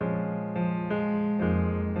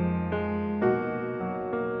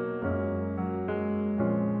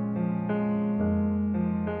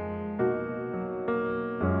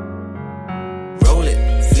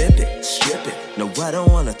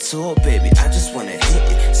tour, baby, I just wanna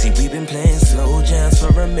hit it. See, we've been playing slow jams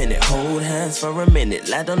for a minute. Hold hands for a minute.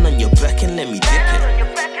 Lie down on your back and let me dip it.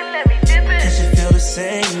 Cause you feel the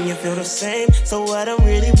same, you feel the same. So I don't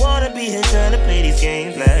really wanna be here trying to play these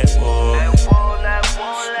games like whoa.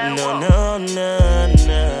 No, no, no,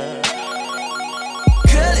 no.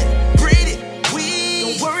 Cut it, breathe it,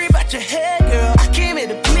 we. Don't worry about your hair, girl. I came here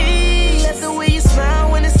to please. Love the way you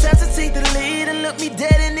smile when it's time to take the lead. And look me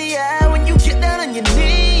dead in the eye when you get down on your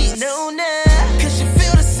knees. No, nah. Cause you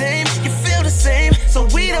feel the same, you feel the same. So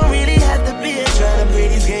we don't really have to be here trying to play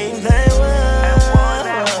these games like whoa.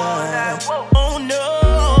 Oh no.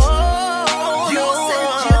 You said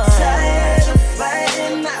you're tired of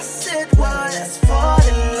fighting. I said, well, let's fall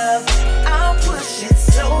in love. I'll push it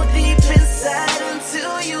so deep inside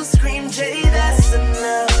until you scream, Jay, that's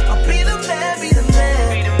enough. I'll be the man, be the man.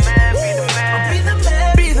 Be the man, be the man. I'll be the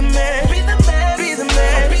man, be the man. Be the man, be the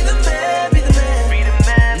man. I'll be the man, be the man. Be the man, be the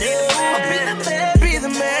man. I'll be the man, be the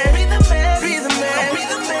man. Be the man, be the man. I'll be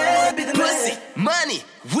the man, be the man. Pussy, money,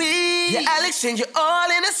 weed. Yeah, I'll exchange you all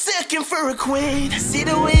in a second for a queen. See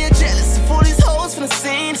the way you're jealous of all these hoes from the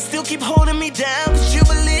scene. Still keep holding me down cause you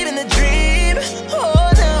believe in the dream. Oh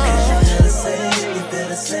no. Cause you feel the same, you feel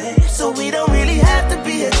the same. So we don't really have to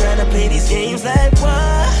be here trying to play these games like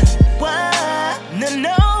what? No,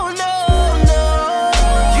 no, no, no.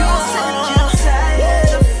 You said you're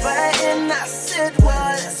tired of fighting. I said,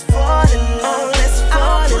 well, let's fall in love. Oh, let's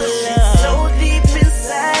fall in love. So deep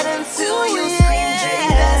inside until you scream, Jay,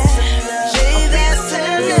 that's enough. Jay, that's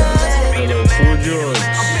enough. Be the man, Jords.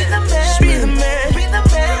 be the man, be the man, be the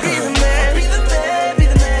man, be the man, be the man, be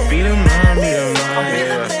the man, Be the man, be the man,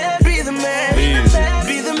 yeah. be the man, be the man,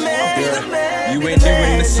 be the man, be the man. You ain't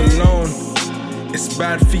doing this alone. It's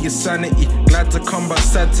bad for your sanity. Glad to come but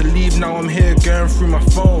sad to leave. Now I'm here going through my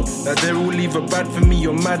phone. That they're all either bad for me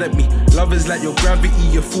or mad at me. Love is like your gravity.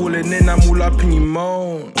 You're falling in, I'm all up in your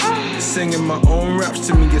moan. Singing my own raps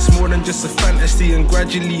to me. It's more than just a fantasy. And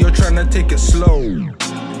gradually you're trying to take it slow.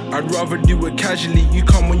 I'd rather do it casually. You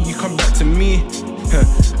come when you come back to me.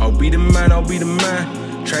 I'll be the man, I'll be the man.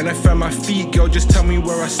 Trying to find my feet, girl, just tell me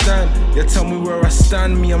where I stand. Yeah, tell me where I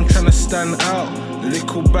stand, me, I'm trying to stand out.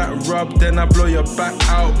 Little back rub, then I blow your back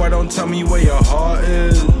out. But don't tell me where your heart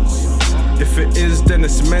is. If it is, then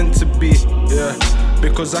it's meant to be, yeah.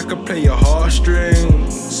 Because I can play your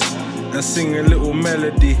heartstrings and sing a little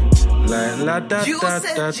melody like la da You da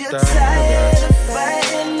said da you're da tired da. of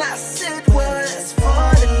fighting. I said, well, let's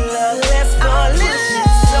fall in love. Let's fall in love.